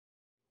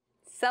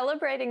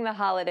Celebrating the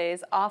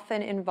holidays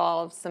often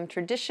involves some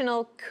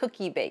traditional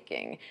cookie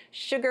baking.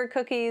 Sugar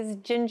cookies,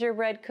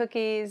 gingerbread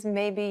cookies,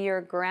 maybe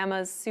your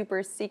grandma's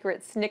super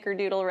secret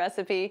snickerdoodle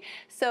recipe.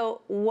 So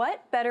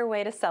what better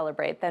way to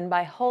celebrate than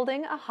by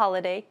holding a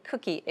holiday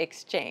cookie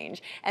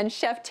exchange? And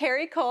Chef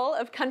Terri Kohl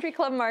of Country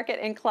Club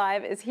Market in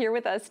Clive is here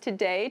with us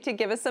today to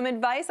give us some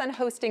advice on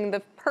hosting the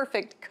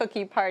perfect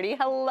cookie party.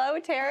 Hello,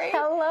 Terri.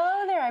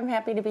 Hello there. I'm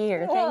happy to be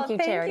here. Thank you,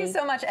 Terri. Thank you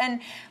so much. And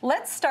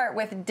let's start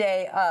with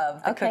day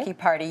of the cookie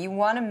party. You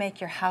want to make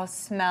your house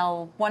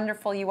smell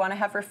wonderful. You want to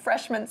have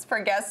refreshments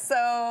for guests.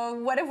 So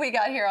what have we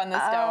got here on the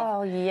stove?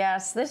 Oh,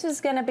 yes. This is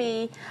going to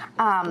be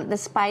the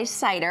spiced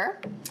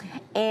cider.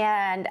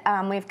 And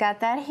we've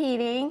got that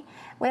heating.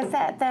 With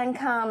that then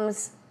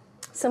comes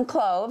some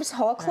cloves,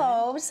 whole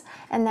cloves,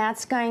 and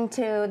that's going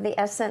to, the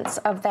essence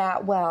of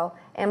that will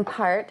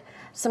impart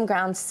some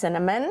ground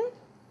cinnamon.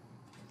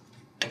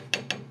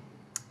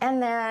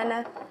 And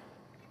then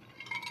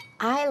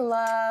I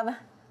love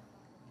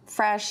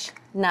fresh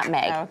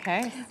nutmeg.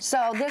 Okay.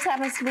 So this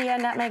happens to be a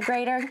nutmeg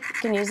grater. You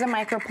can use a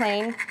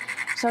microplane.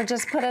 So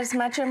just put as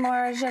much or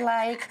more as you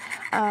like.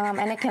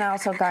 And it can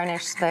also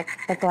garnish the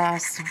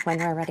glass when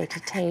we're ready to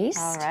taste.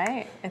 All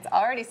right. It's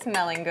already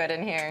smelling good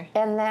in here.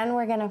 And then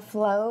we're gonna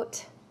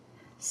float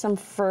some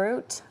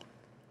fruit.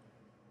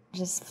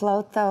 Just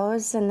float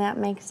those, and that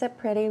makes it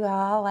pretty. We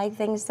all like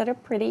things that are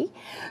pretty.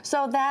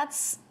 So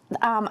that's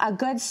a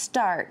good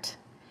start.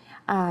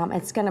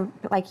 It's gonna,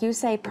 like you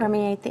say,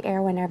 permeate the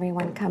air when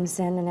everyone comes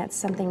in, and it's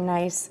something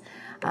nice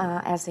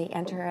as they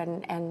enter,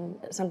 and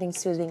something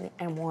soothing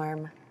and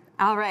warm.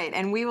 All right,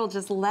 and we will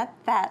just let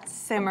that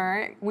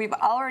simmer. We've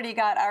already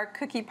got our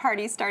cookie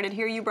party started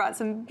here. You brought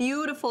some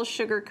beautiful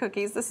sugar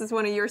cookies. This is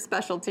one of your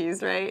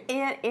specialties, right?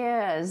 It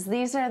is.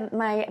 These are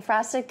my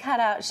frosted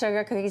cutout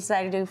sugar cookies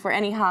that I do for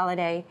any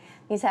holiday.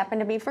 These happen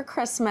to be for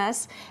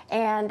Christmas,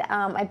 and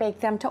I bake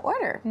them to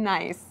order.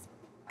 Nice.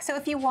 So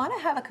if you want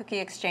to have a cookie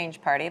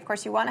exchange party, of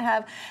course you want to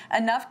have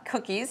enough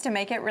cookies to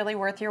make it really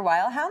worth your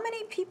while. How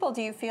many people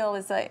do you feel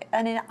is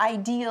an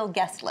ideal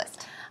guest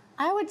list?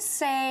 I would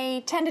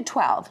say 10 to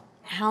 12.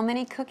 How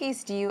many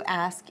cookies do you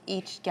ask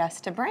each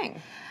guest to bring?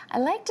 I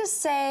like to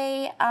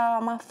say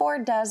 4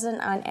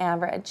 dozen on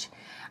average.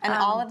 And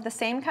all of the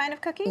same kind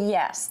of cookie?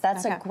 Yes,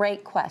 that's a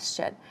great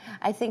question.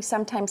 I think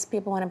sometimes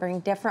people want to bring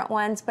different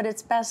ones, but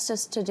it's best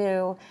just to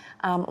do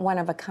one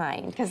of a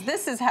kind. Because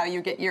this is how you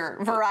get your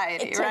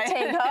variety, right? To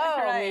take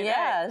home, right,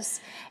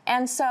 yes. Right.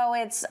 And so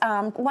it's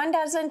 1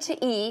 dozen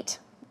to eat,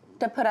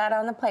 to put out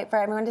on the plate for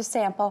everyone to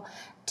sample,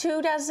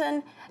 2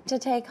 dozen to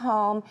take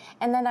home,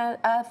 and then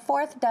a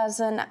 4th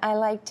dozen I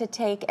like to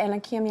take and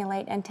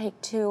accumulate and take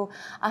to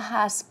a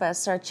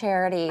hospice or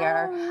charity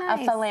or a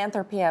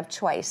philanthropy of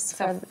choice.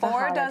 So for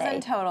 4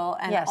 dozen total,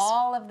 and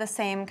all of the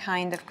same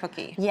kind of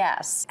cookie.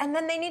 Yes. And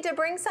then they need to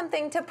bring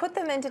something to put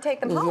them in to take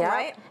them home,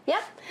 right?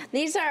 Yep.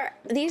 These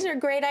are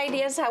great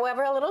ideas,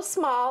 however a little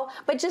small,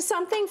 but just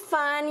something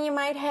fun you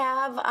might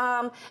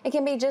have. It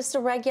can be just a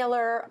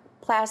regular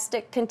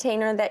plastic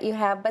container that you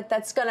have, but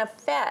that's going to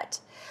fit,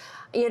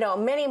 you know,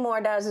 many more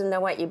dozen than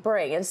what you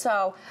bring. And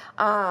so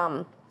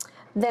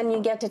then you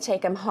get to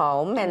take them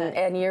home,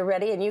 and you're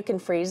ready, and you can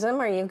freeze them,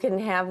 or you can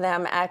have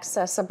them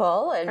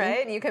accessible. And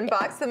right, you can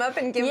box them up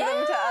and give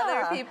them to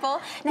other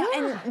people. Now,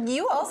 and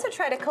you also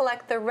try to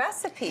collect the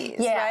recipes,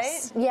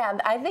 right? Yeah,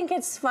 I think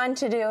it's fun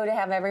to do, to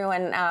have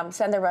everyone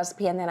send the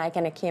recipe, and then I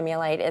can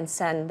accumulate and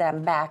send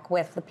them back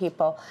with the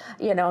people,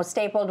 you know,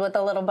 stapled with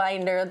a little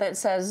binder that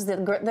says the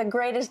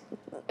greatest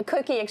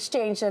cookie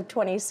exchange of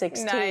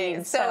 2016.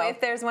 Nice. So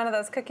if there's one of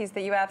those cookies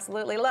that you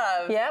absolutely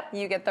love,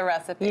 you get the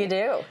recipe. You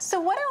do. So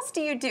what else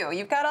do you do?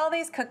 You've got all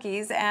these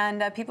cookies,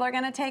 and people are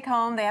going to take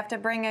home. They have to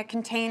bring a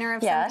container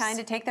of some kind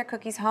to take their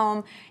cookies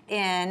home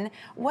in.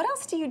 What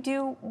else do you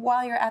do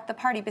while you're at the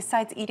party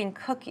besides eating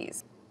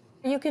cookies?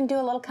 You can do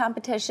a little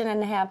competition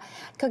and have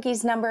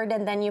cookies numbered,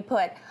 and then you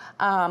put,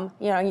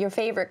 you know, your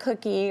favorite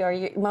cookie or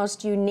your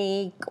most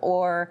unique,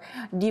 or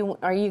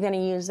are you going to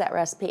use that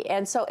recipe?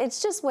 And so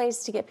it's just ways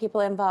to get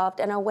people involved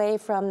and away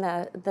from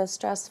the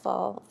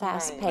stressful,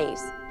 fast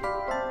pace.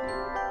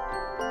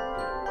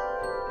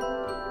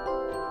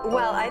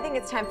 Well, I think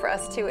it's time for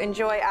us to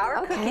enjoy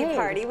our cookie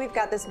party. We've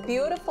got this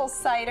beautiful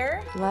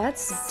cider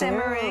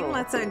simmering.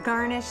 Let's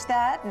garnish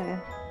that.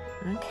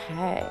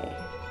 Okay.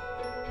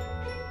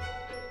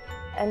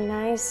 A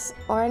nice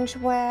orange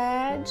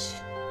wedge.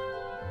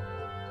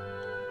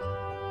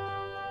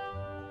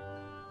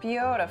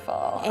 Beautiful.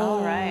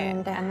 All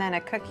right. And then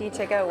a cookie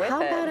to go with it.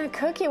 How about a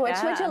cookie? Which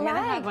would you I'm like?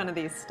 gonna have one of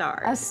these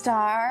stars. A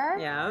star?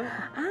 Yeah.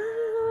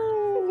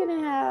 I'm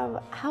gonna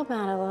have, how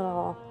about a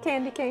little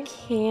candy cane?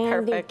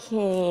 Candy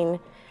cane.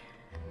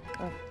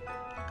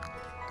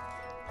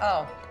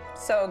 Oh,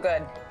 so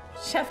good.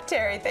 Chef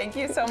Terri, thank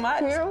you so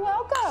much. You're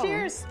welcome.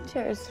 Cheers.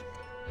 Cheers.